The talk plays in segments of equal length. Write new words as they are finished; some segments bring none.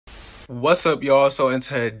What's up, y'all? So in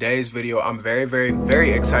today's video, I'm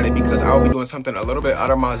very excited because I'll be doing something a little bit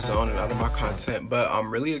out of my zone and out of my content, but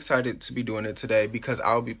I'm really excited to be doing it today because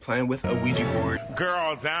I'll be playing with a Ouija board.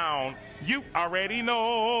 Girl down, you already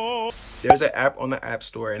know. There's an app on the App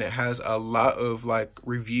Store and it has a lot of like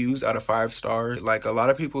reviews out of 5 stars. Like a lot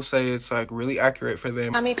of people say it's like really accurate for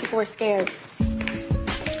them. How many people were scared?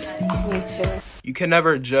 Me too. You can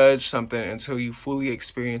never judge something until you fully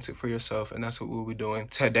experience it for yourself, and that's what we'll be doing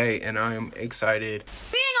today, and I am excited.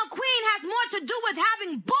 Being a queen has more to do with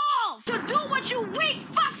having balls to do what you weak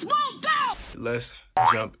fucks won't do. Let's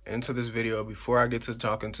jump into this video before I get to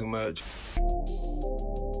talking too much.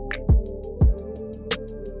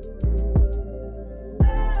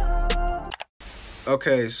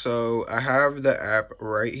 Okay, so I have the app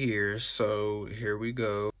right here, so here we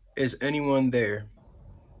go. Is anyone there?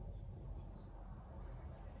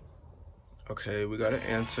 Okay, we got an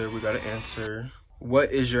answer.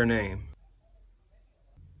 What is your name?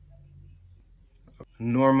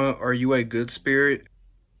 Norma, are you a good spirit?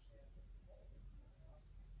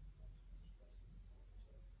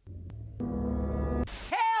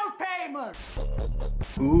 Hell payment.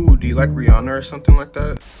 Ooh, do you like Rihanna or something like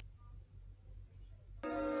that?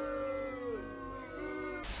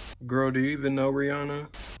 Girl, do you even know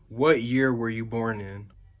Rihanna? What year were you born in?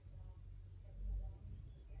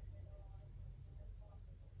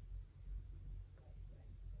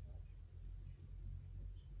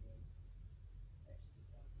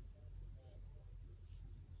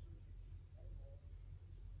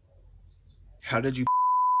 How did you?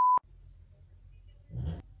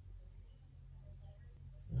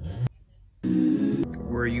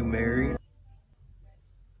 Were you married?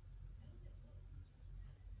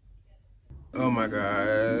 Oh my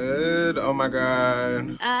god. Oh my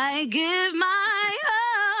god. I give my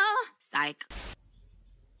all. Psych.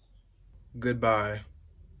 Goodbye.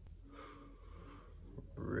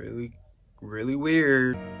 Really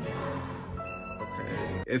weird.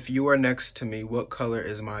 Okay. If you are next to me, what color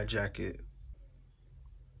is my jacket?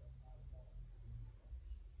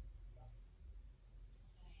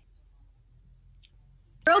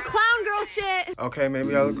 Clown girl shit. Okay,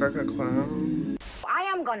 maybe I look like a clown. I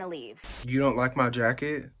am gonna leave. You don't like my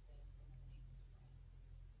jacket?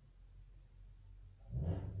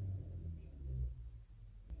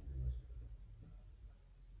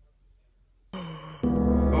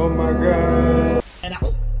 Oh my god.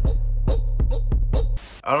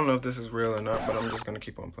 I don't know if this is real or not, but I'm just gonna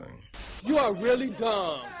keep on playing. You are really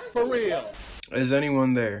dumb. For real. Is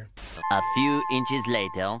anyone there? A few inches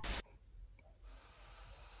later.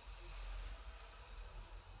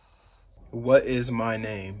 What is my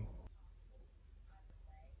name?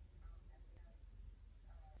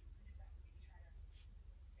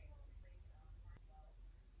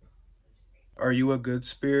 Are you a good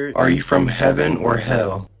spirit? Are you from heaven or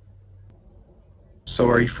hell? So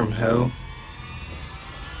are you from hell?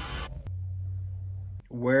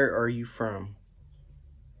 Where are you from?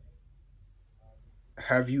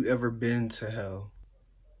 Have you ever been to hell?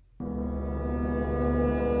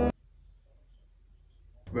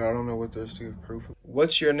 But I don't know what there's to give proof of.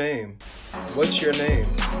 What's your name? What's your name?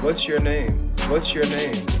 What's your name? What's your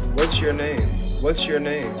name? What's your name? What's your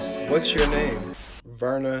name? What's your name?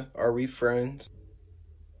 Verna, are we friends?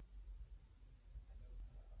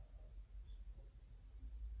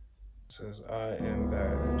 It says I am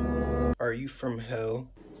bad. Are you from hell?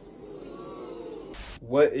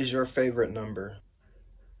 What is your favorite number?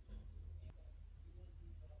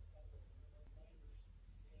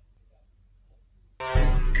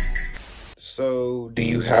 So, do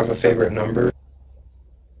you have a favorite number?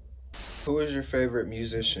 Who is your favorite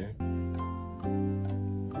musician?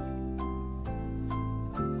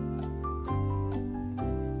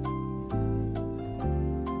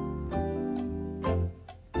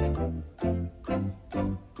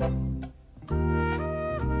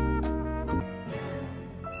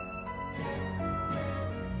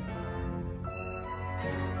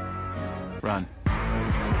 Run.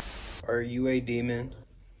 Are you a demon?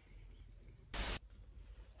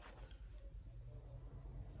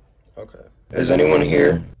 Okay. Is anyone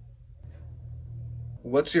here?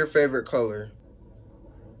 What's your favorite color?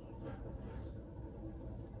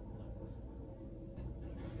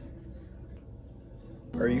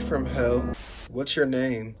 Are you from hell? What's your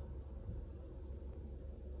name?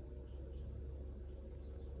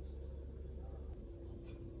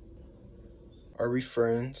 Are we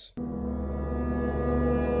friends?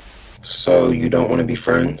 So you don't want to be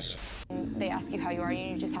friends? They ask you how you are, and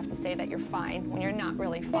you just have to say that you're fine when you're not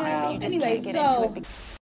really fine. Well, but you just anyway, can't get so- into it.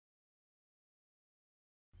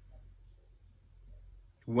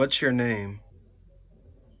 What's your name?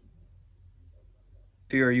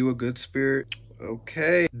 Are you a good spirit?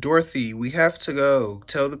 Okay. Dorothy, we have to go.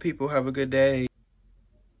 Tell the people have a good day.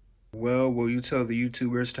 Well, will you tell the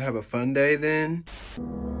YouTubers to have a fun day then?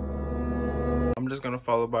 I'm just gonna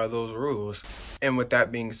follow by those rules. And with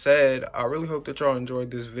that being said, I really hope that y'all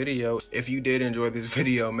enjoyed this video. If you did enjoy this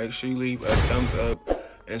video, make sure you leave a thumbs up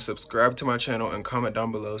and subscribe to my channel and comment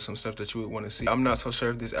down below some stuff that you would want to see. I'm not so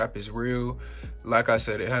sure if this app is real. Like I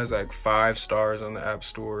said, it has like 5 stars on the App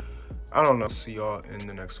Store. I don't know. See y'all in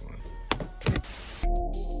the next one.